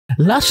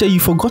last year you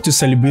forgot to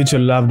celebrate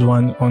your loved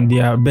one on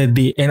their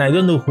birthday, and I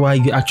don't know why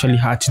you actually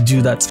had to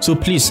do that. So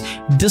please,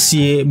 this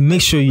year,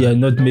 make sure you are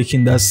not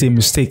making that same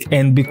mistake.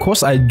 And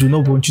because I do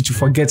not want you to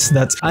forget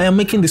that, I am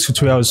making this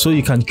tutorial so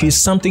you can create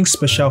something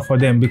special for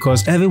them,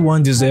 because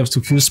everyone deserves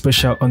to feel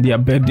special on their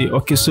birthday.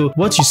 Okay, so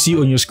what you see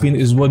on your screen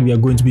is what we are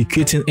going to be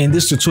creating in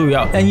this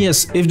tutorial. And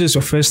yes, if this is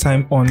your first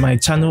time on my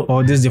channel,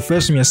 or this is the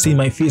first time you're seeing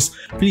my face,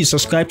 please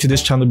subscribe to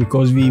this channel,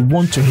 because we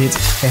want to hit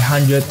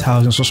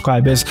 100,000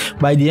 subscribers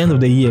by the end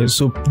of the year.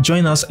 So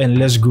join us and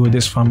let's grow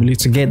this family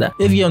together.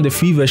 If you're on the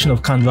free version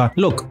of Canva,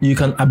 look, you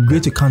can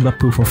upgrade to Canva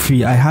Pro for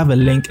free. I have a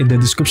link in the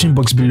description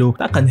box below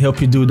that can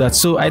help you do that.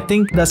 So I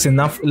think that's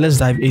enough. Let's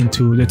dive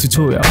into the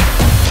tutorial.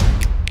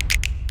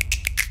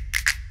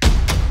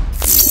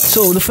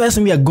 So the first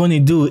thing we are going to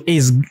do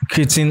is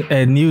creating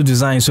a new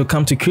design. So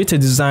come to create a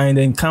design,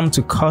 then come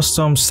to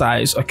custom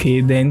size. Okay,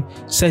 then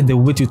set the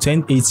width to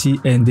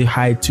 1080 and the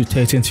height to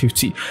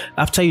 1350.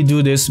 After you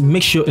do this,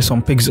 make sure it's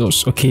on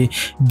pixels. Okay,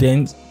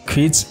 then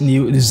create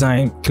new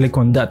design, click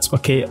on that.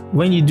 Okay,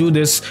 when you do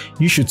this,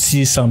 you should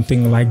see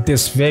something like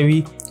this.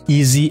 Very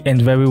easy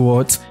and very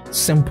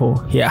simple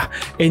here.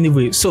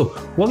 Anyway, so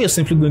what we are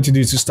simply going to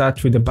do is to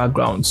start with the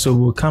background. So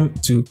we'll come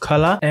to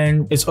color,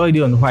 and it's already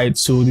on white.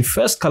 So the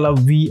first color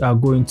we are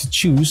going to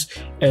choose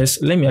is,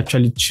 let me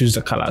actually choose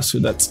the color so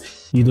that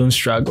you don't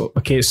struggle.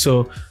 Okay,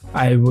 so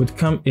I would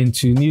come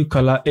into new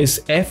color, is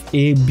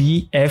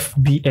FABFBF.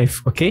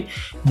 Okay,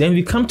 then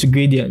we come to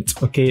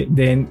gradient. Okay,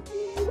 then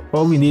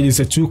all we need is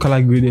a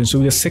 2-color gradient. So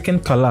the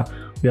second color,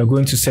 we are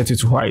going to set it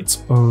to white.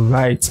 All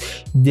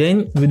right,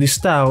 then with the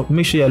style,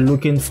 make sure you're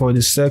looking for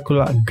the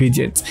circular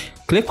gradient.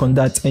 Click on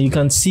that, and you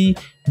can see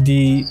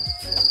the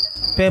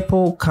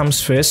purple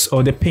comes first,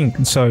 or the pink,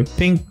 sorry,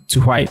 pink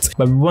to white,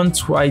 but we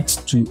want white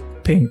to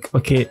pink.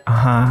 Okay,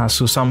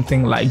 so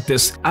something like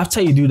this. After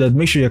you do that,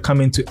 make sure you're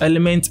coming to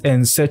element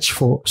and search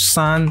for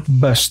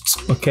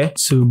sunburst. Okay,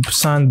 so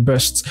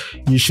sunburst,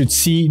 you should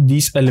see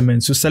these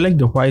elements. So select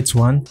the white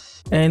one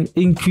and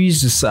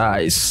increase the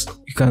size.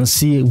 You can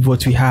see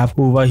what we have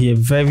over here.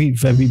 Very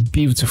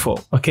beautiful.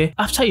 Okay,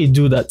 after you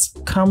do that,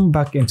 come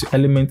back into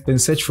element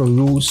and search for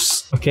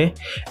rose. Okay,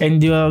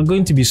 and there are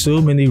going to be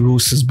so many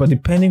roses, but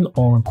depending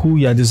on who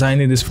you are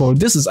designing this for,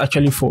 this is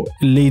actually for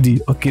a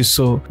lady. Okay,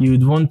 so you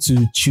would want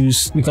to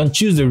choose, you can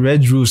choose the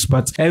red rose,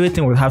 but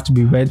everything will have to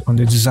be red on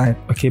the design.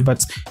 Okay,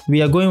 but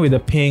we are going with the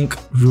pink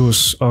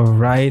rose. All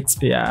right,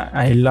 yeah,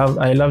 I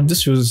love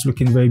this rose. Is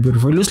looking very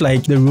beautiful. It looks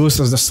like the rose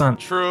is the sun.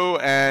 True,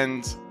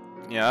 and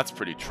yeah, that's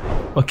pretty true.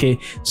 Okay,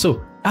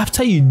 so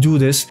after you do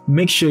this,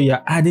 make sure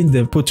you're adding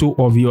the photo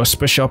of your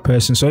special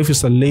person. So if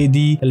it's a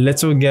lady, a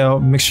little girl,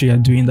 make sure you're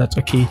doing that.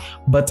 Okay,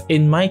 but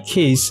in my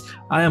case,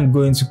 I am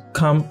going to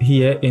come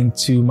here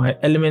into my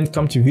element,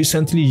 come to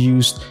recently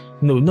used.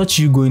 No, not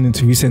you going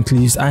into recently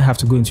used. I have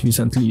to go into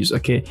recently used.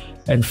 Okay,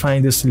 and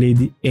find this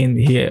lady in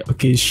here.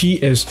 Okay, she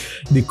is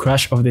the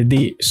crush of the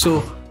day.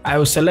 So I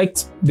will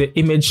select the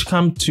image,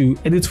 come to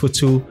edit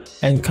photo,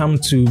 and come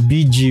to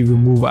BG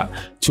remover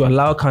to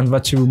allow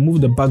Canva to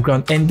remove the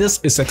background. And this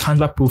is a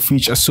Canva Pro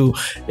feature. So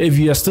if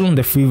you are still on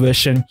the free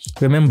version,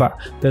 remember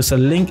there's a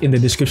link in the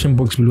description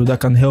box below that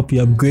can help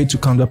you upgrade to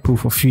Canva Pro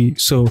for free.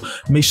 So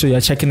make sure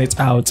you're checking it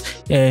out,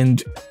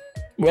 and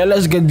well,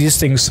 let's get these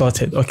things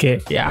sorted.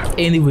 Okay, yeah.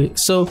 Anyway,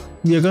 so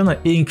we are gonna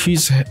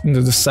increase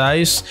the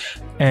size,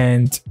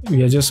 and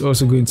we are just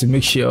also going to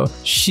make sure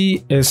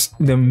she is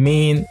the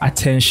main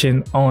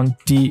attention on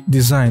the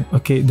design.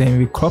 Okay, then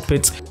we crop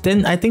it.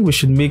 Then I think we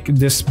should make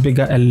this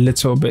bigger a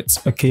little bit.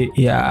 Okay,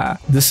 yeah,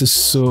 this is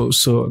so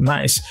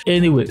nice.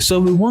 Anyway, so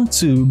we want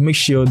to make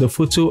sure the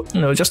photo,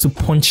 just to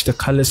punch the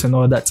colors and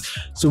all that.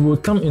 So we'll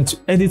come into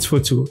edit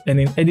photo, and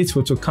in edit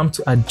photo, come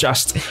to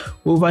adjust.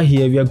 Over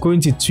here, we are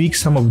going to tweak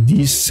some of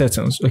these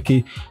settings.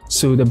 Okay,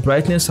 so the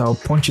brightness, I'll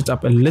punch it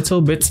up a little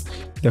bit.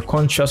 The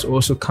contrast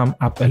also come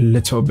up a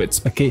little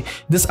bit. Okay,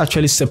 this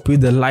actually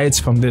separates the lights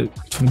from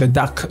the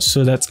dark,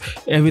 so that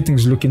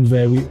everything's looking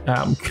very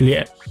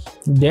clear.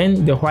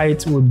 Then the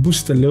white will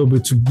boost a little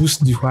bit to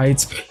boost the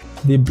white.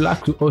 The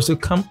black will also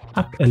come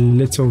up a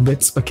little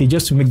bit. Okay,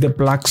 just to make the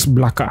blacks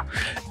blacker.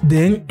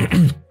 Then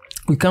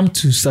we come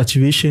to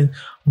saturation,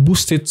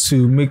 boost it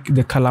to make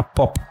the color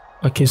pop.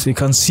 Okay, so you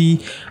can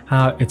see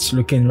how it's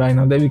looking right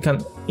now. Then we can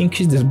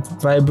increase the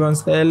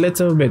vibrance a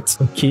little bit.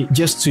 Okay,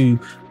 just to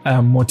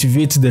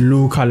motivate the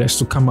low colors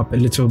to come up a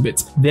little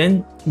bit.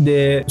 Then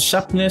the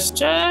sharpness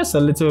just a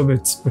little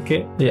bit.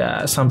 Okay,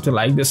 yeah, something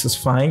like this is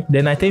fine.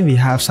 Then I think we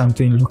have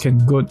something looking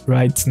good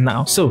right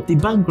now. So the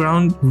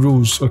background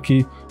rose.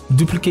 Okay,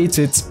 duplicate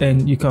it,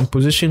 and you can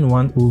position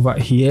one over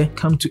here.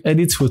 Come to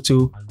edit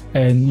photo,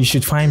 and you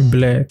should find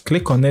blur.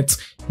 Click on it,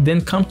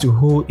 then come to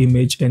whole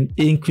image and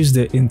increase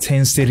the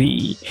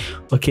intensity.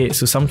 Okay,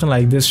 so something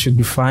like this should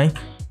be fine.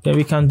 Then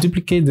we can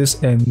duplicate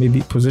this and maybe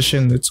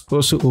position it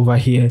also over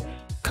here.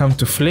 Come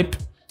to flip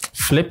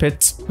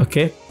it.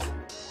 Okay,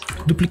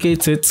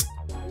 duplicate it,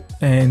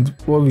 and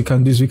what we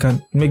can do is we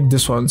can make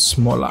this one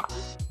smaller.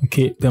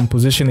 Okay, then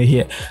position it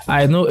here.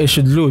 I know it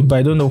should load, but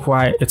I don't know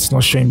why it's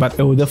not showing, but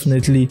it will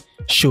definitely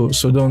show,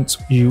 so don't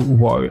you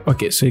worry.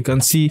 Okay, so you can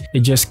see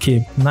it just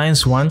came.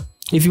 Nice one.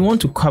 If you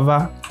want to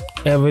cover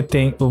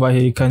everything over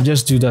here, you can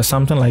just do that,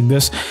 something like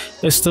this.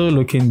 It's still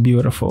looking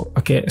beautiful.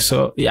 Okay,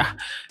 so yeah,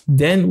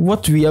 then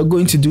what we are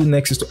going to do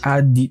next is to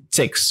add the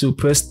text. So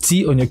press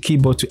T on your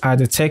keyboard to add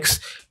the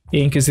text,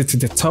 increase it to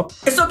the top.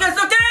 It's okay,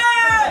 it's okay.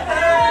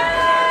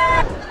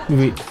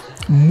 Wait,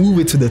 move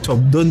it to the top,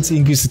 don't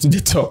increase it to the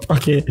top.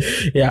 Okay,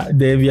 yeah,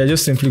 then we are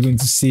just simply going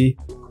to say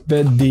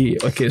birthday.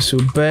 Okay, so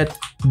birthday.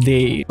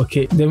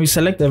 Okay, then we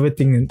select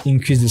everything and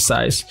increase the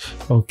size.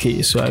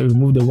 Okay, so I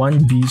remove the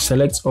 1B,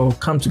 select or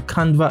come to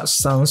Canva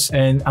Sans,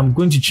 and I'm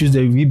going to choose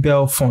the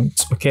Rebel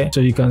font. Okay, so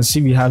you can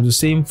see we have the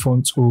same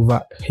font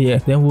over here.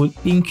 Then we'll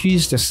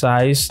increase the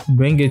size,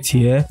 bring it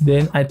here.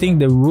 Then I think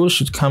the row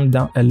should come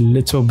down a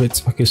little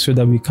bit, okay, so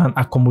that we can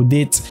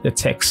accommodate the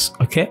text.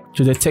 Okay,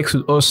 so the text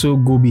will also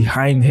go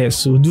behind here.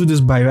 So do this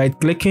by right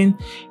clicking,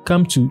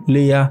 come to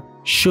layer,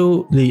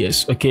 show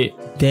layers. Okay,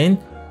 then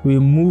we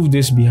move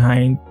this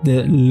behind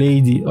the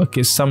lady.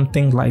 Okay,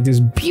 something like this.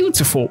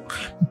 Beautiful.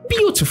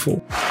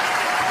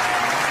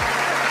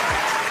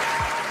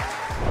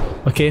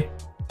 Okay,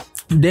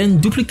 then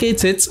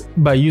duplicate it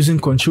by using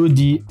Ctrl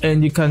D,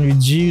 and you can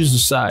reduce the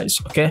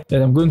size. Okay,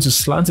 then I'm going to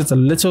slant it a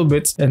little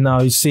bit, and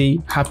now you say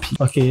happy.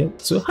 Okay,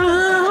 so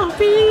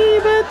happy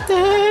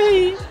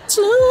birthday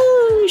to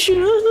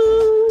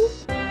you.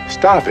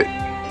 Stop it.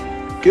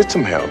 Get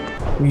some help.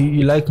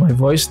 You like my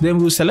voice? Then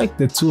we'll select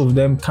the two of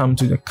them, come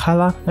to the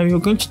color, and we're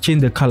going to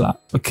change the color.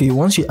 Okay,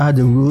 once you add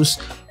the rules,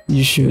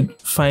 you should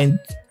find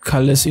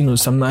colors,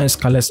 some nice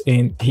colors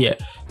in here.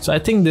 So I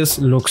think this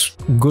looks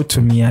good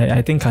to me.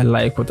 I think I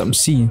like what I'm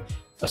seeing.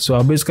 So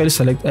I'll basically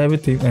select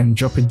everything and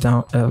drop it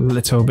down a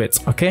little bit.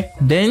 Okay,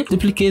 then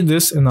duplicate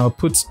this, and I'll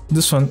put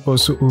this one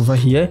also over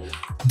here.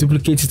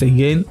 Duplicate it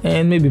again,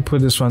 and maybe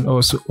put this one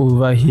also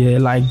over here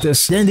like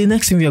this. Then the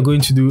next thing we are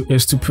going to do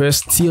is to press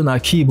T on our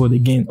keyboard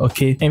again.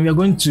 Okay, and we are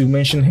going to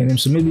mention her name.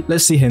 So maybe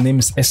let's say her name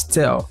is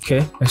Estelle.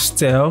 Okay,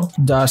 Estelle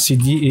Darcy,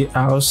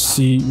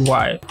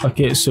 D-A-R-C-Y.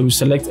 Okay, so we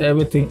select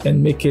everything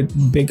and make it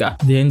bigger.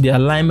 Then the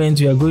alignment,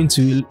 we are going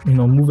to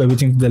move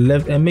everything to the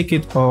left and make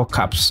it all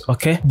caps.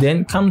 Okay,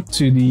 then come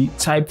to the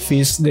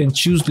typeface, then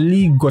choose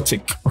Lee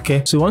Gothic.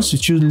 Okay, so once you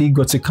choose Lee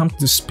Gothic, come to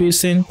the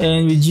spacing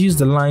and reduce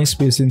the line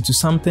spacing to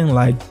something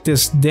like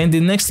this. Then the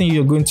next thing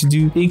you're going to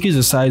do, increase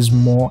the size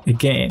more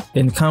again.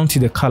 Then come to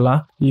the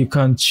color. You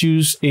can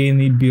choose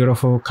any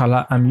beautiful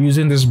color. I'm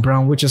using this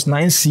brown, which is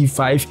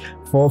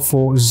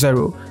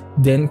 9C5440.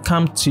 Then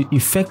come to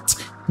effect.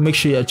 Make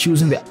sure you're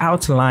choosing the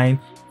outline,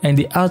 and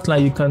the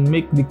outline you can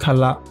make the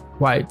color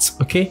white.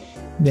 Okay,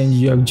 then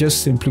you're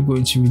just simply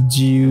going to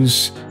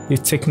reduce the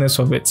thickness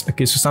of it.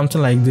 Okay, so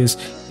something like this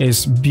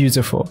is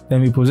beautiful.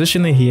 Then we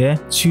position it here,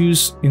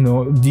 choose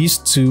these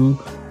two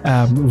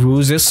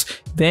roses,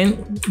 then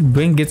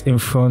bring it in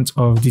front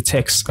of the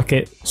text.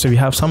 Okay, so we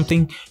have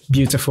something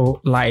beautiful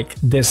like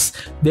this.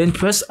 Then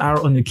press R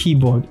on the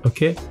keyboard.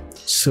 Okay,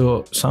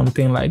 so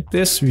something like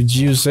this,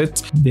 reduce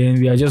it.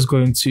 Then we are just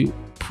going to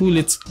pull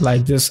it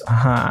like this,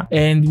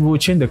 and we'll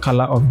change the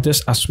color of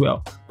this as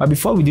well. But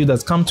before we do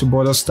that, come to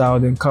border style,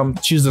 then come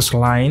choose this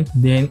line,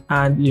 then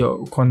add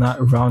your corner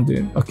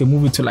rounding. Okay,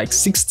 move it to like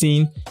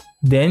 16,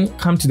 then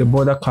come to the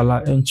border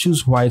color and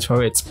choose white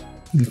for it.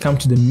 You come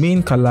to the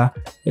main color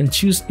and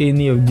choose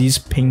any of these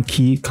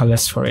pinky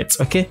colors for it.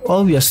 Okay,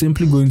 all we are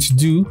simply going to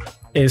do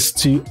is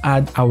to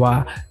add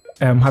our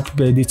happy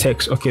birthday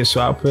text. Okay,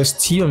 so I'll press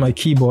T on my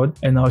keyboard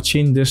and I'll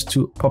change this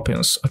to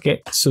Poppins.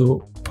 Okay,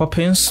 so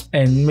Poppins,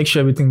 and make sure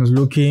everything is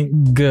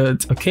looking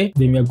good. Okay,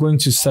 then we are going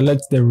to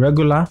select the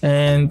regular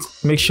and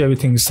make sure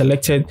everything is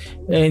selected,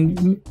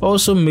 and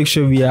also make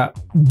sure we are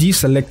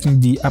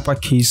deselecting the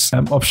uppercase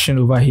option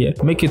over here.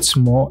 Make it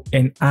small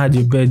and add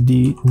your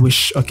birthday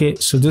wish. Okay,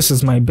 so this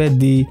is my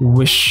birthday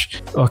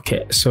wish.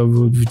 Okay, so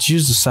we'll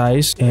reduce the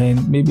size,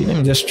 and maybe let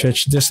me just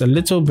stretch this a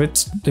little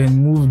bit,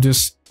 then move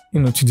this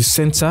to the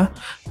center,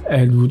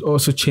 and would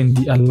also change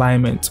the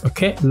alignment.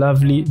 Okay,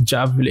 lovely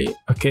jubbly.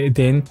 Okay,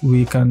 then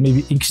we can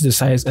maybe increase the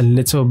size a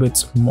little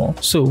bit more.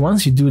 So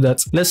once you do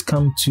that, let's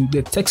come to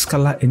the text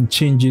color and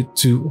change it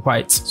to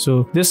white.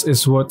 So this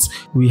is what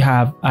we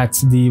have at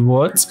the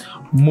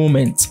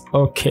moment.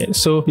 Okay,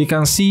 so you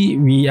can see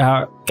we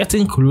are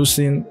getting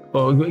closer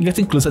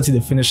to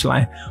the finish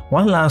line.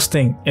 One last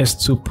thing is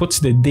to put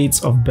the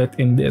dates of birth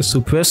in there.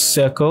 So press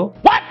circle.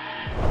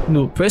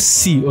 No, press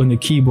C on the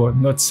keyboard,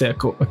 not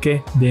circle.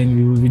 Okay, then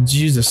we will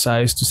reduce the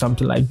size to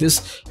something like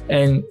this,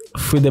 and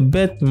for the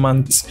birth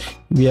month,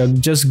 we are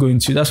just going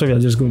to, that's what we are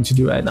just going to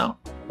do right now.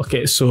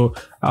 Okay, so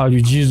I'll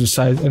reduce the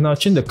size and I'll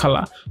change the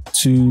color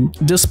to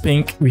this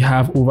pink we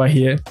have over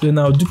here. Then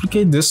I'll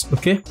duplicate this,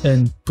 okay,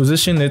 and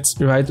position it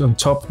right on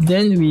top.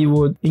 Then we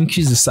would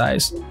increase the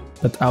size,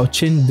 but I'll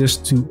change this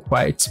to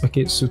white.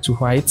 Okay, so to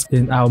white,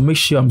 then I'll make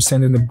sure I'm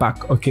sending it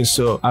back. Okay,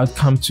 so I'll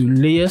come to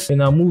layers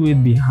and I'll move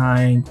it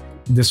behind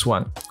this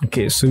one.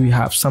 Okay, so we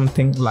have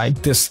something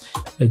like this,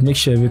 and make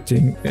sure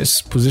everything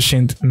is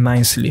positioned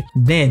nicely.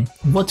 Then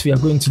what we are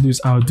going to do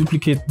is I'll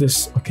duplicate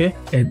this, okay,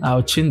 and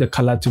I'll change the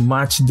color to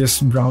match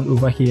this brown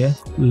over here.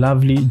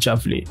 Lovely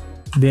jubbly.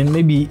 Then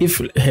maybe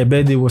if her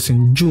birthday was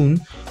in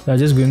June, we are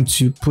just going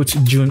to put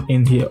June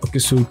in here. Okay,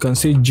 so you can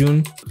say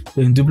June,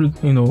 then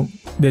duplicate,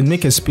 then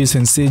make a space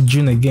and say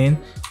June again,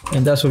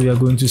 and that's what we are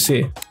going to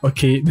say.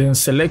 Okay, then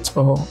select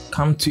or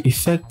come to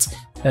effect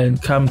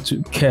and come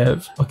to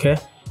curve. Okay,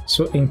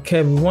 so in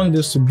curve we want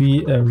this to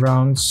be a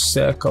round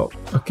circle.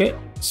 Okay,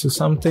 so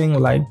something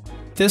like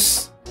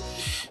this.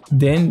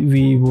 Then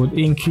we would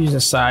increase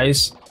the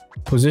size,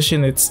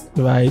 position it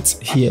right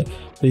here.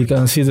 So you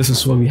can see this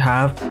is what we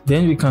have.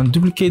 Then we can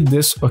duplicate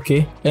this,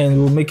 okay, and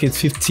we'll make it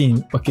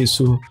 15. Okay,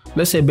 so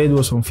let's say bed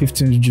was on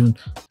 15th June.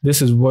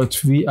 This is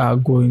what we are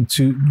going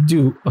to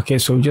do. Okay,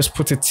 so we just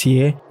put it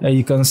here, and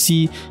you can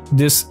see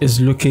this is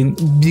looking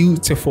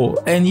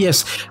beautiful. And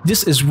yes,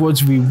 this is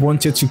what we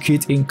wanted to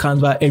create in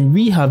Canva, and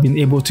we have been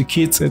able to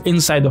create it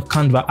inside of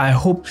Canva. I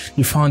hope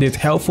you found it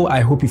helpful.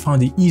 I hope you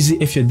found it easy.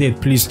 If you did,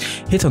 please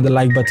hit on the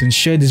like button,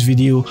 share this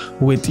video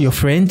with your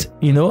friend,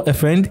 a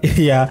friend.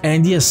 Yeah,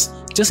 and yes,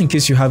 just in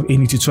case you have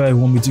any tutorial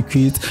you want me to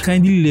create,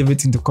 kindly leave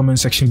it in the comment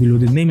section below.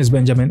 The name is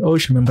Benjamin.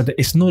 Always remember there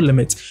is no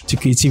limit to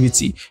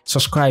creativity.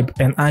 Subscribe,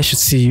 and I should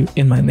see you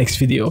in my next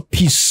video.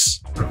 Peace.